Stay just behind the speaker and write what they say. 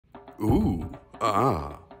Ooh,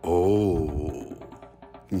 ah, oh,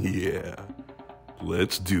 yeah,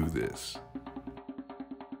 let's do this.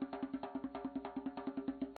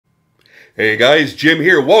 Hey guys, Jim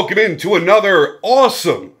here. Welcome into another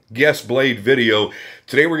awesome guest blade video.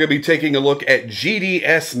 Today we're going to be taking a look at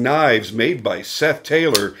GDS knives made by Seth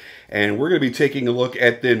Taylor, and we're going to be taking a look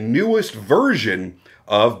at the newest version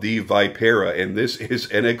of the Vipera, and this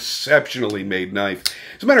is an exceptionally made knife.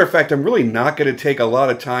 As a matter of fact, I'm really not going to take a lot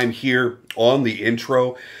of time here on the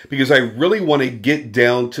intro because I really want to get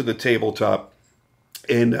down to the tabletop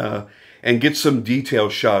and get some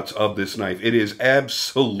detailed shots of this knife. It is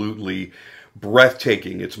absolutely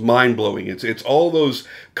breathtaking. It's mind-blowing. It's all those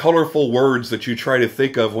colorful words that you try to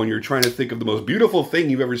think of when you're trying to think of the most beautiful thing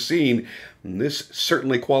you've ever seen. And this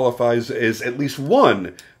certainly qualifies as at least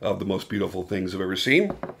one of the most beautiful things I've ever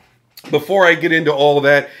seen. Before I get into all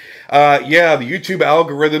that, yeah, the YouTube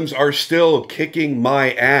algorithms are still kicking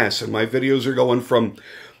my ass, and my videos are going from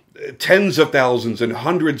tens of thousands and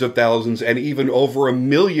hundreds of thousands and even over 1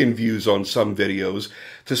 million views on some videos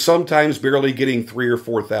to sometimes barely getting 3,000 or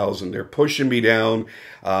 4,000. They're pushing me down.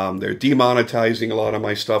 They're demonetizing a lot of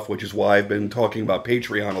my stuff, which is why I've been talking about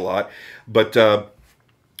Patreon a lot. But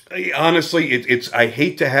honestly, I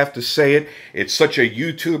hate to have to say it. It's such a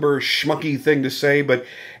YouTuber schmucky thing to say, but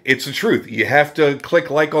it's the truth. You have to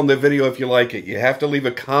click like on the video if you like it. You have to leave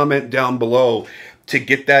a comment down below to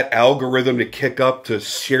get that algorithm to kick up to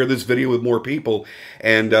share this video with more people.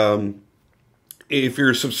 And if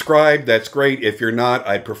you're subscribed, that's great. If you're not,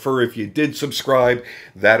 I'd prefer if you did subscribe.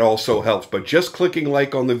 That also helps. But just clicking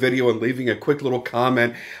like on the video and leaving a quick little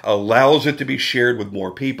comment allows it to be shared with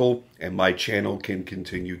more people, and my channel can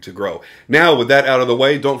continue to grow. Now, with that out of the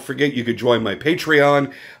way, don't forget you could join my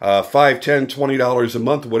Patreon, $5, $10, $20 a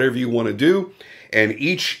month, whatever you want to do. And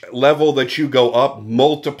each level that you go up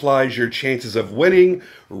multiplies your chances of winning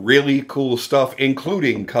really cool stuff,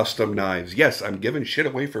 including custom knives. Yes, I'm giving shit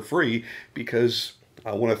away for free because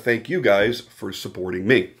I want to thank you guys for supporting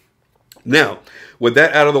me. Now, with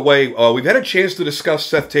that out of the way, we've had a chance to discuss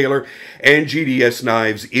Seth Taylor and GDS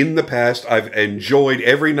knives in the past. I've enjoyed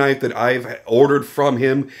every knife that I've ordered from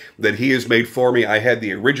him that he has made for me. I had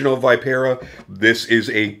the original Vipera. This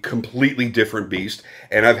is a completely different beast.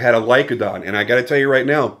 And I've had a Lycodon. And I got to tell you right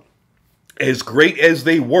now, as great as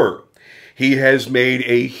they were, he has made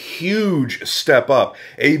a huge step up,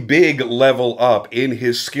 a big level up in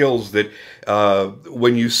his skills that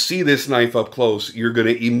when you see this knife up close, you're going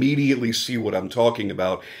to immediately see what I'm talking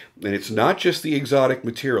about. And it's not just the exotic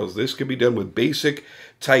materials. This could be done with basic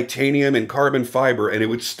titanium and carbon fiber, and it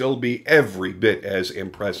would still be every bit as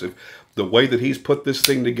impressive. The way that he's put this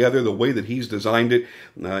thing together, the way that he's designed it,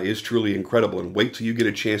 is truly incredible. And wait till you get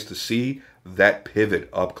a chance to see that pivot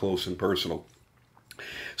up close and personal.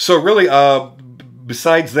 So really,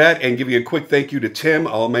 besides that, and give you a quick thank you to Tim,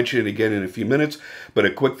 I'll mention it again in a few minutes, but a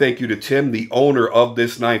quick thank you to Tim, the owner of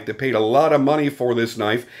this knife, that paid a lot of money for this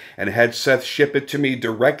knife and had Seth ship it to me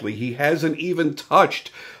directly. He hasn't even touched,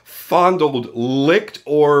 fondled, licked,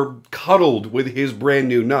 or cuddled with his brand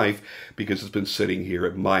new knife because it's been sitting here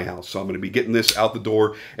at my house. So I'm going to be getting this out the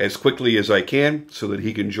door as quickly as I can so that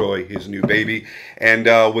he can enjoy his new baby. And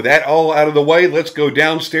with that all out of the way, let's go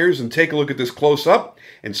downstairs and take a look at this close up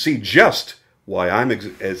and see just why I'm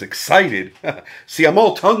as excited. See, I'm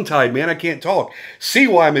all tongue-tied, man. I can't talk. See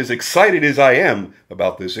why I'm as excited as I am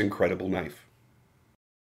about this incredible knife.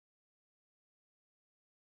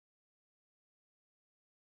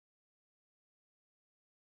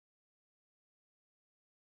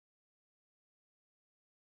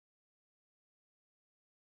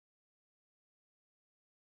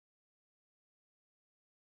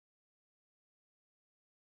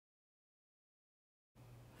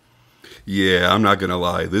 Yeah, I'm not going to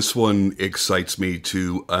lie. This one excites me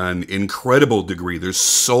to an incredible degree. There's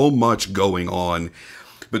so much going on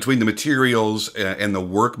between the materials and the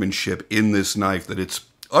workmanship in this knife that it's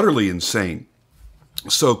utterly insane.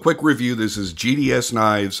 So, quick review. This is GDS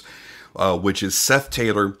Knives, which is Seth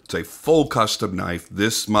Taylor. It's a full custom knife.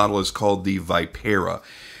 This model is called the Vipera.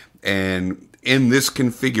 And in this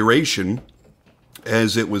configuration,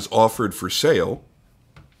 as it was offered for sale,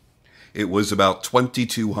 it was about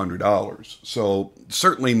 $2,200. So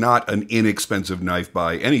certainly not an inexpensive knife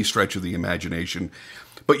by any stretch of the imagination,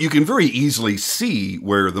 but you can very easily see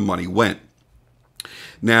where the money went.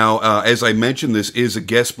 Now, as I mentioned, this is a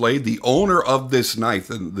guest blade. The owner of this knife,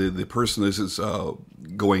 the person this is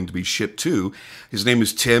going to be shipped to, his name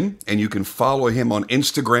is Tim, and you can follow him on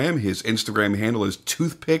Instagram. His Instagram handle is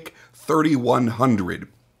toothpick3100.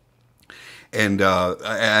 And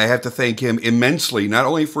I have to thank him immensely, not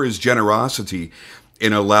only for his generosity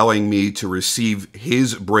in allowing me to receive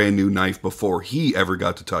his brand new knife before he ever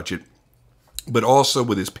got to touch it, but also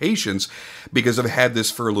with his patience, because I've had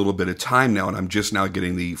this for a little bit of time now, and I'm just now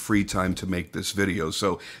getting the free time to make this video.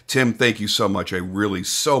 So, Tim, thank you so much. I really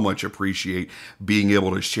so much appreciate being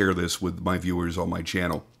able to share this with my viewers on my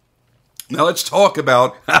channel. Now let's talk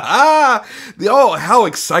about, how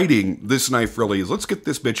exciting this knife really is. Let's get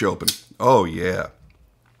this bitch open. Oh, yeah.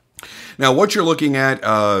 Now, what you're looking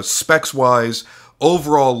at, specs-wise,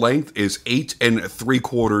 overall length is 8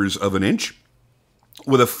 3/4 of an inch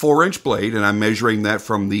with a 4-inch blade, and I'm measuring that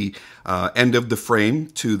from the end of the frame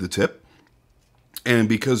to the tip. And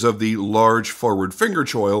because of the large forward finger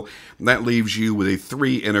choil, that leaves you with a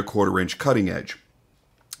 3 1/4-inch cutting edge.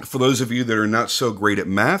 For those of you that are not so great at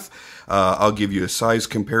math, I'll give you a size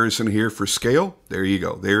comparison here for scale. There you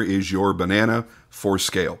go. There is your banana for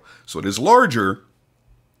scale. So it is larger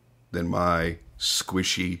than my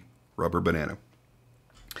squishy rubber banana.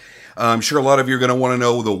 I'm sure a lot of you are going to want to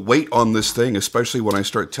know the weight on this thing, especially when I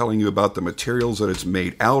start telling you about the materials that it's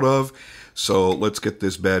made out of. So let's get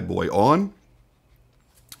this bad boy on.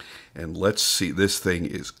 And let's see, this thing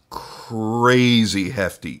is crazy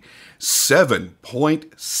hefty.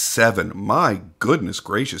 7.7. My goodness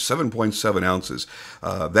gracious, 7.7 ounces.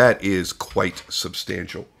 That is quite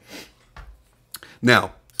substantial.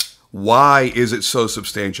 Now, why is it so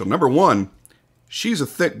substantial? Number one, she's a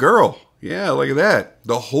thick girl. Yeah, look at that.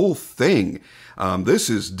 The whole thing. This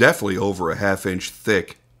is definitely over a 1/2 inch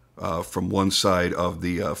thick from one side of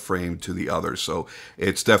the frame to the other. So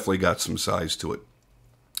it's definitely got some size to it.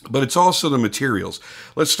 But it's also the materials.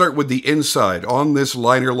 Let's start with the inside. On this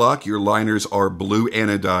liner lock, your liners are blue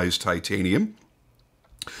anodized titanium.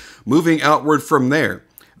 Moving outward from there,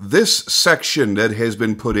 this section that has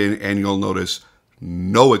been put in, and you'll notice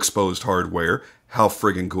no exposed hardware. How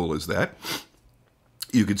friggin' cool is that?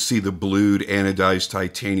 You can see the blued anodized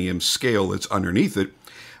titanium scale that's underneath it.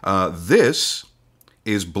 This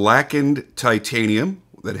is blackened titanium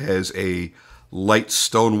that has a light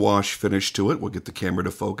stonewash finish to it. We'll get the camera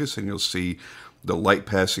to focus and you'll see the light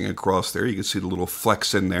passing across there. You can see the little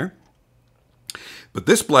flecks in there. But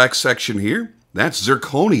this black section here, that's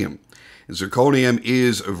zirconium. And zirconium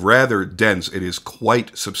is rather dense. It is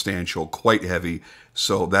quite substantial, quite heavy,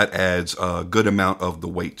 so that adds a good amount of the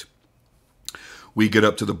weight. We get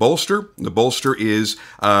up to the bolster. The bolster is,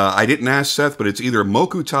 I didn't ask Seth, but it's either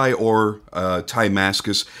Mokutai or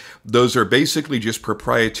Timascus. Those are basically just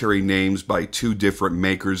proprietary names by two different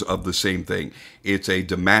makers of the same thing. It's a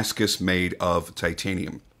Damascus made of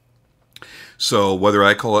titanium. So whether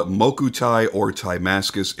I call it Mokutai or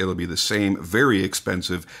Timascus, it'll be the same very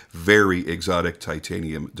expensive, very exotic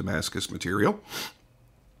titanium Damascus material.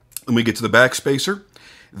 When we get to the back spacer,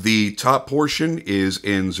 the top portion is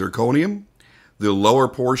in zirconium. The lower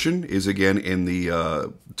portion is again in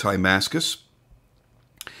the Timascus.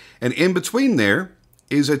 And in between there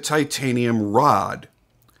is a titanium rod.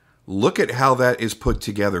 Look at how that is put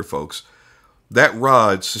together, folks. That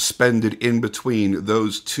rod suspended in between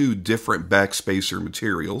those two different backspacer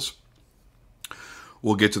materials.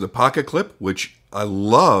 We'll get to the pocket clip, which I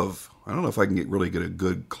love. I don't know if I can really get a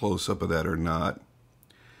good close-up of that or not.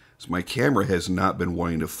 So my camera has not been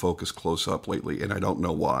wanting to focus close up lately, and I don't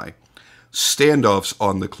know why. Standoffs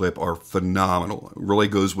on the clip are phenomenal. It really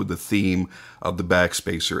goes with the theme of the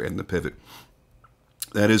backspacer and the pivot.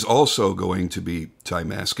 That is also going to be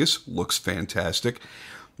Timascus. Looks fantastic.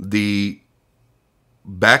 The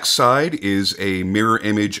backside is a mirror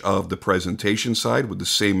image of the presentation side with the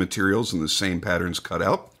same materials and the same patterns cut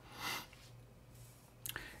out.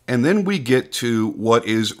 And then we get to what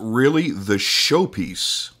is really the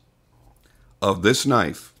showpiece of this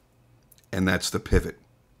knife, and that's the pivot.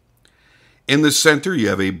 In the center, you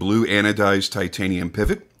have a blue anodized titanium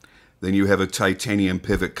pivot. Then you have a titanium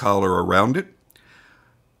pivot collar around it.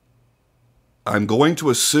 I'm going to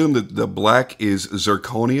assume that the black is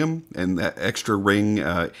zirconium, and that extra ring,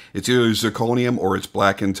 it's either zirconium or it's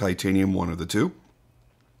blackened titanium, one of the two.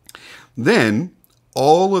 Then,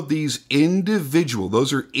 all of these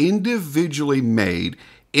those are individually made,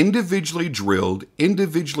 individually drilled,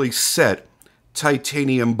 individually set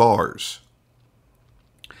titanium bars.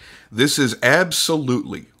 This is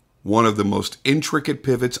absolutely one of the most intricate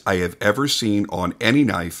pivots I have ever seen on any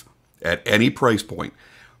knife at any price point.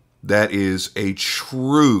 That is a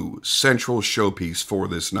true central showpiece for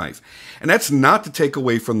this knife. And that's not to take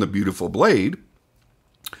away from the beautiful blade,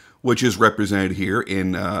 which is represented here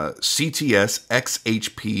in CTS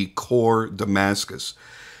XHP Core Damascus.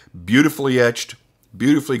 Beautifully etched,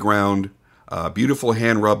 beautifully ground, beautiful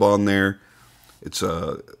hand rub on there. It's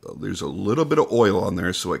there's a little bit of oil on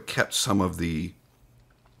there, so it kept some of the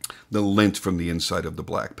the lint from the inside of the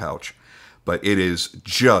black pouch. But it is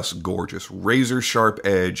just gorgeous. Razor sharp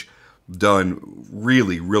edge, done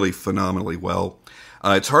really, really phenomenally well.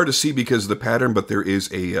 It's hard to see because of the pattern, but there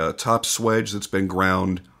is a top swedge that's been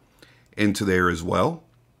ground into there as well.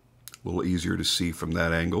 A little easier to see from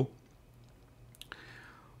that angle.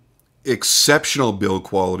 Exceptional build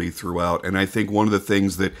quality throughout, and I think one of the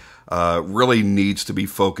things that really needs to be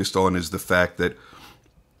focused on is the fact that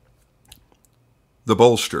the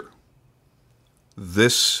bolster,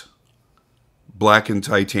 this blackened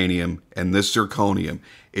titanium and this zirconium,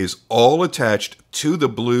 is all attached to the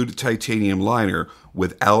blued titanium liner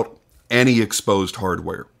without any exposed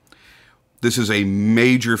hardware. This is a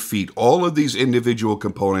major feat. All of these individual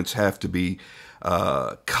components have to be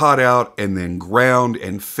cut out and then ground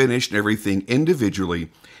and finished and everything individually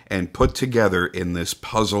and put together in this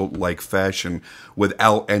puzzle-like fashion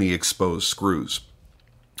without any exposed screws.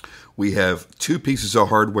 We have two pieces of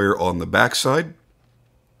hardware on the backside.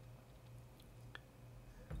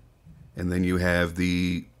 And then you have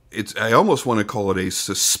I almost want to call it a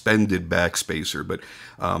suspended backspacer, but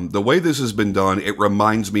the way this has been done, it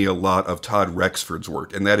reminds me a lot of Todd Rexford's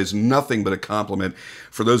work, and that is nothing but a compliment.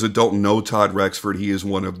 For those that don't know Todd Rexford, he is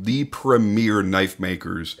one of the premier knife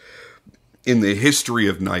makers in the history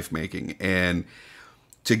of knife making, and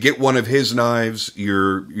to get one of his knives,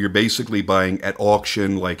 you're basically buying at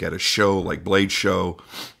auction, like at a show, like Blade Show.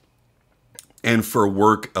 And for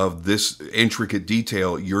work of this intricate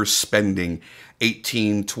detail, you're spending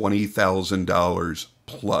 $18,000, $20,000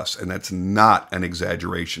 plus, and that's not an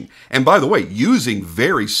exaggeration. And by the way, using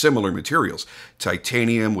very similar materials,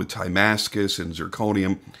 titanium with Damascus and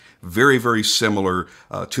zirconium, very, very similar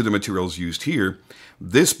to the materials used here.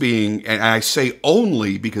 This being, and I say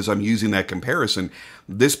only because I'm using that comparison,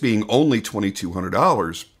 this being only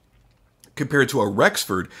 $2,200 compared to a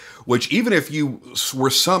Rexford, which even if you were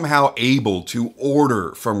somehow able to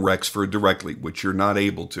order from Rexford directly, which you're not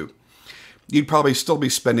able to, you'd probably still be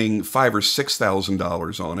spending $5,000 or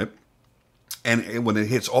 $6,000 on it. And when it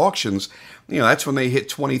hits auctions, that's when they hit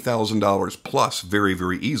 $20,000 plus very,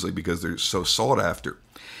 very easily because they're so sought after.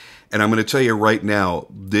 And I'm going to tell you right now,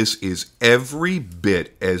 this is every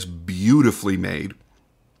bit as beautifully made.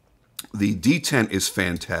 The detent is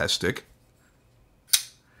fantastic.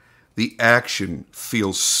 The action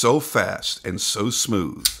feels so fast and so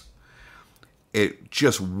smooth. It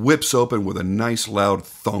just whips open with a nice loud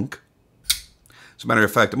thunk. As a matter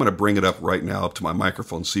of fact, I'm going to bring it up right now up to my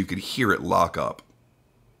microphone so you can hear it lock up.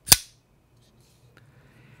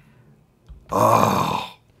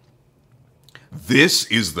 Oh, this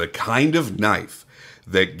is the kind of knife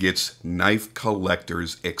that gets knife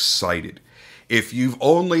collectors excited. If you've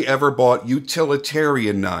only ever bought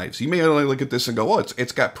utilitarian knives, you may only look at this and go, oh,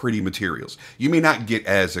 it's got pretty materials. You may not get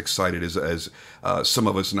as excited as some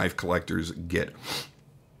of us knife collectors get.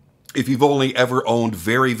 If you've only ever owned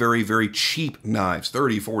very, very, very cheap knives,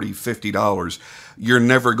 $30, $40, $50, you're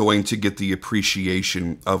never going to get the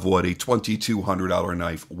appreciation of what a $2,200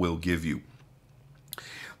 knife will give you.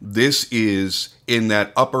 This is in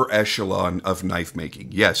that upper echelon of knife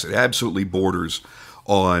making. Yes, it absolutely borders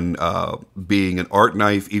on being an art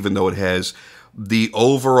knife, even though it has the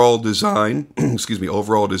overall design,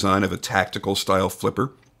 overall design of a tactical style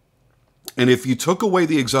flipper. And if you took away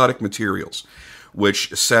the exotic materials,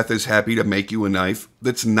 which Seth is happy to make you a knife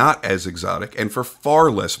that's not as exotic and for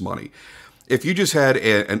far less money. If you just had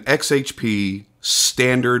an XHP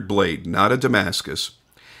standard blade, not a Damascus,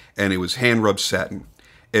 and it was hand-rubbed satin,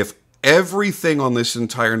 if everything on this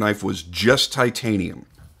entire knife was just titanium,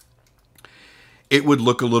 it would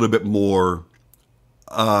look a little bit more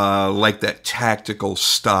like that tactical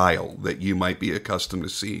style that you might be accustomed to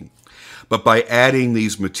seeing. But by adding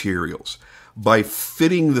these materials, by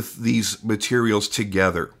fitting these materials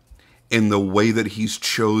together in the way that he's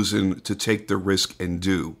chosen to take the risk and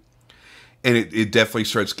do, and it definitely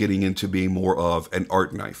starts getting into being more of an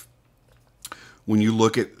art knife. When you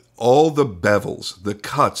look at all the bevels, the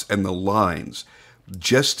cuts, and the lines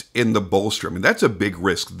just in the bolster, I mean, that's a big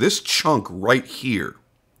risk. This chunk right here,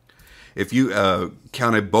 if you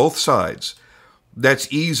counted both sides,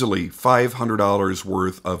 that's easily $500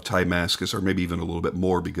 worth of Damascus, or maybe even a little bit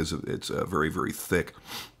more because it's very, very thick.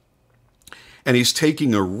 And he's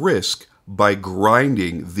taking a risk by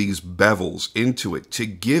grinding these bevels into it to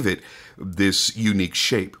give it this unique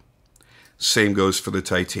shape. Same goes for the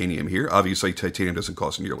titanium here. Obviously, titanium doesn't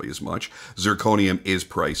cost nearly as much. Zirconium is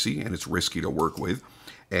pricey, and it's risky to work with.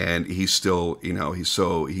 And he's still,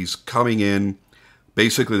 he's coming in.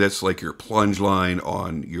 Basically, that's like your plunge line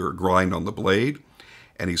on your grind on the blade.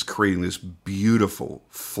 And he's creating this beautiful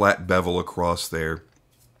flat bevel across there.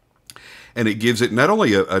 And it gives it not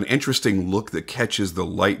only an interesting look that catches the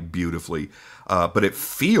light beautifully, but it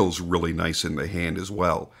feels really nice in the hand as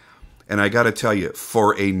well. And I got to tell you,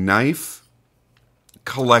 for a knife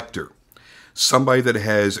collector, somebody that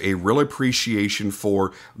has a real appreciation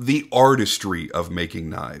for the artistry of making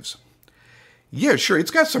knives, yeah, sure,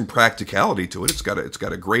 it's got some practicality to it. It's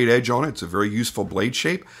got a great edge on it. It's a very useful blade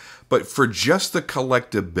shape. But for just the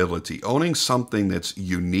collectability, owning something that's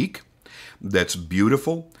unique, that's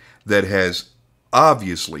beautiful, that has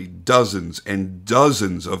obviously dozens and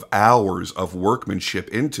dozens of hours of workmanship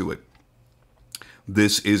into it,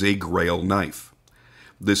 this is a grail knife.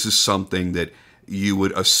 This is something that you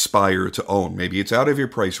would aspire to own. Maybe it's out of your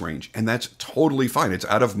price range, and that's totally fine. It's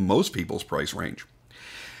out of most people's price range.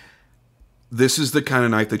 This is the kind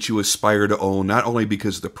of knife that you aspire to own, not only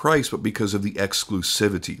because of the price, but because of the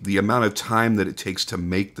exclusivity, the amount of time that it takes to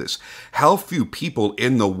make this. How few people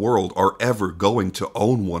in the world are ever going to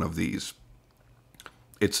own one of these?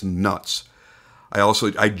 It's nuts.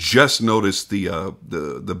 I just noticed the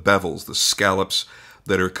bevels, the scallops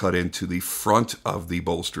that are cut into the front of the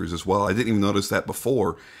bolsters as well. I didn't even notice that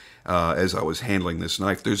before as I was handling this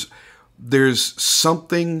knife. There's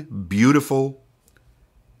something beautiful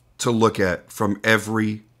to look at from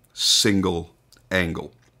every single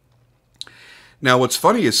angle. Now, what's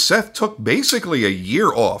funny is Seth took basically a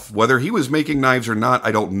year off. Whether he was making knives or not,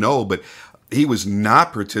 I don't know, but he was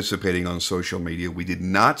not participating on social media. We did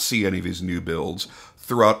not see any of his new builds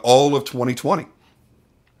throughout all of 2020.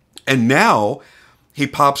 And now he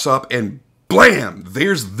pops up and blam,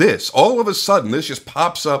 there's this. All of a sudden, this just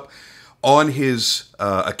pops up on his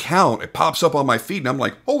account. It pops up on my feed, and I'm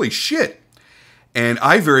like, holy shit. And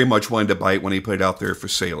I very much wanted to buy it when he put it out there for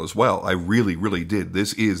sale as well. I really, really did.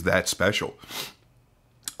 This is that special.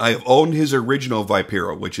 I have owned his original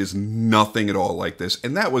Vipera, which is nothing at all like this,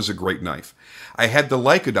 and that was a great knife. I had the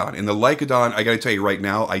Lycodon, and the Lycodon, I got to tell you right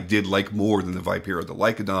now, I did like more than the Vipera. The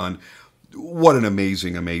Lycodon, what an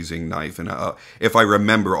amazing, amazing knife. And if I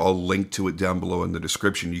remember, I'll link to it down below in the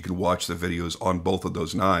description. You can watch the videos on both of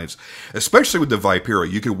those knives, especially with the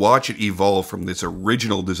Vipera. You can watch it evolve from this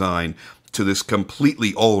original design to this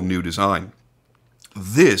completely all new design.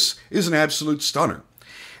 This is an absolute stunner.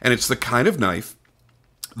 And it's the kind of knife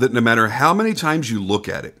that no matter how many times you look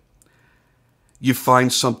at it, you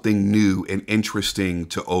find something new and interesting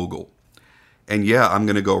to ogle. And yeah, I'm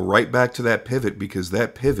going to go right back to that pivot, because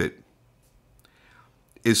that pivot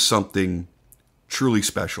is something truly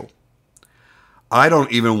special. I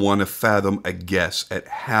don't even want to fathom a guess at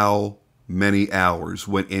how many hours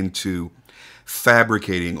went into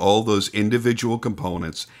fabricating all those individual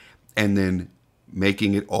components and then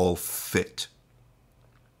making it all fit.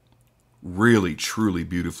 Really, truly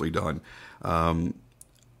beautifully done. I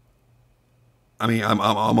mean, I'm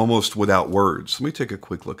almost without words. Let me take a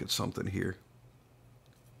quick look at something here.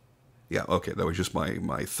 Yeah, okay, that was just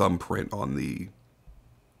my thumbprint on the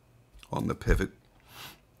pivot.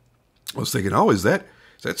 I was thinking, oh, is that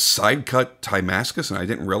side cut Damascus? And I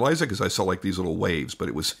didn't realize it because I saw like these little waves, but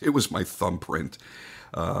it was my thumbprint.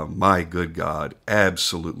 My good God,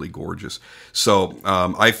 absolutely gorgeous. So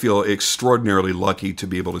I feel extraordinarily lucky to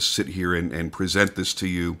be able to sit here and present this to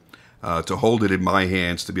you, to hold it in my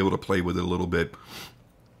hands, to be able to play with it a little bit.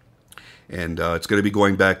 And it's going to be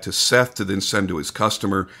going back to Seth to then send to his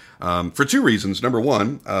customer for two reasons. Number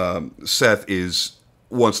one, Seth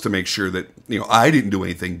wants to make sure that, I didn't do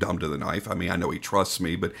anything dumb to the knife. I mean, I know he trusts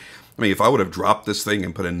me, but I mean, if I would have dropped this thing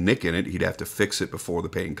and put a nick in it, he'd have to fix it before the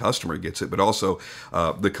paying customer gets it. But also,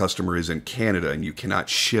 the customer is in Canada, and you cannot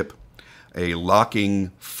ship a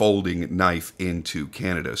locking, folding knife into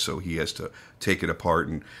Canada. So he has to take it apart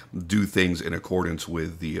and do things in accordance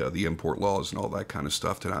with the import laws and all that kind of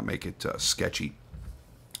stuff to not make it sketchy.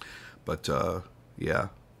 But yeah,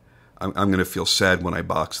 I'm going to feel sad when I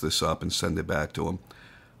box this up and send it back to him.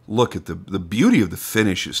 Look at the beauty of the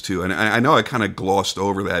finishes, too. And I know I kind of glossed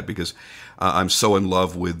over that because I'm so in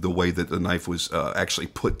love with the way that the knife was actually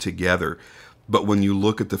put together. But when you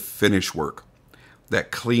look at the finish work,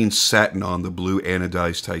 that clean satin on the blue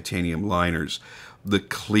anodized titanium liners, the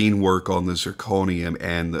clean work on the zirconium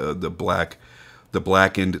and the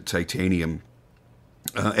blackened titanium,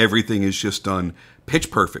 everything is just done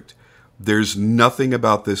pitch perfect. There's nothing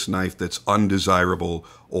about this knife that's undesirable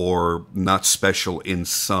or not special in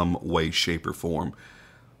some way, shape, or form.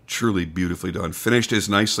 Truly beautifully done. Finished as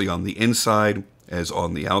nicely on the inside as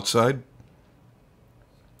on the outside.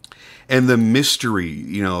 And the mystery,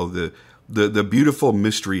 the beautiful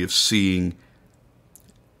mystery of seeing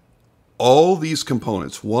all these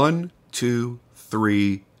components, 1, 2,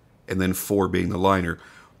 3, and then 4 being the liner,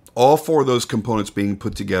 all 4 of those components being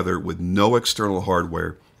put together with no external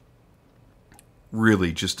hardware,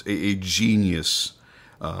 really just a genius.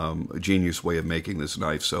 A genius way of making this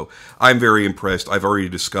knife. So I'm very impressed. I've already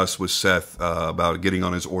discussed with Seth about getting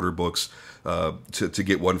on his order books to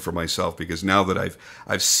get one for myself, because now that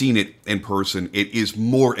I've seen it in person, it is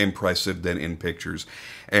more impressive than in pictures.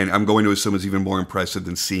 And I'm going to assume it's even more impressive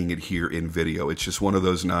than seeing it here in video. It's just one of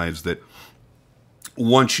those knives that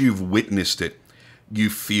once you've witnessed it,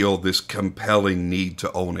 you feel this compelling need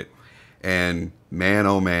to own it. And man,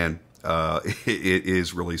 oh man, it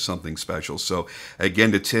is really something special. So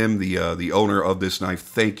again, to Tim, the owner of this knife,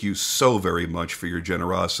 thank you so very much for your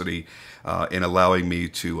generosity in allowing me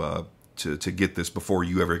to get this before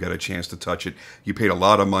you ever got a chance to touch it. You paid a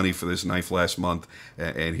lot of money for this knife last month,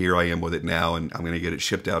 and here I am with it now, and I'm going to get it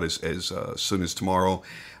shipped out as soon as tomorrow.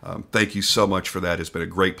 Thank you so much for that. It's been a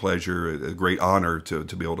great pleasure, a great honor to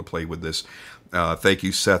be able to play with this. Thank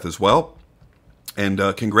you, Seth, as well. And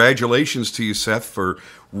congratulations to you, Seth, for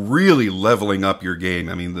really leveling up your game.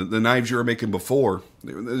 I mean, the knives you were making before,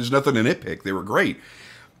 there's nothing to nitpick. They were great.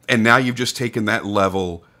 And now you've just taken that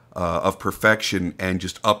level of perfection and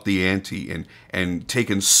just upped the ante and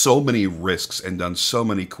taken so many risks and done so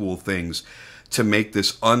many cool things to make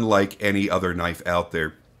this unlike any other knife out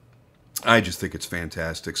there. I just think it's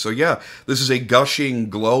fantastic. So yeah, this is a gushing,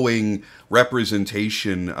 glowing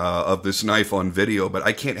representation of this knife on video, but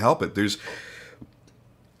I can't help it.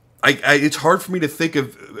 It's hard for me to think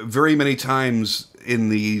of very many times in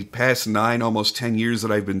the past 9, almost 10 years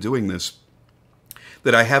that I've been doing this,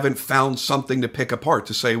 that I haven't found something to pick apart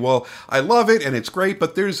to say, well, I love it and it's great,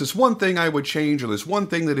 but there's this one thing I would change, or this one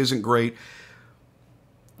thing that isn't great.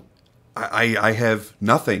 I have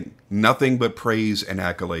nothing but praise and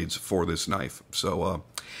accolades for this knife. So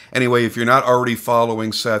anyway, if you're not already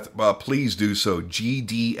following Seth, please do so.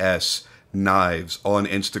 GDS Knives on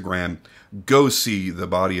Instagram. Go see the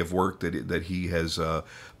body of work that he has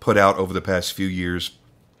put out over the past few years,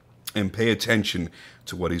 and pay attention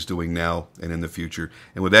to what he's doing now and in the future.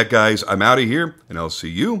 And with that, guys, I'm out of here, and I'll see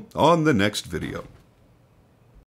you on the next video.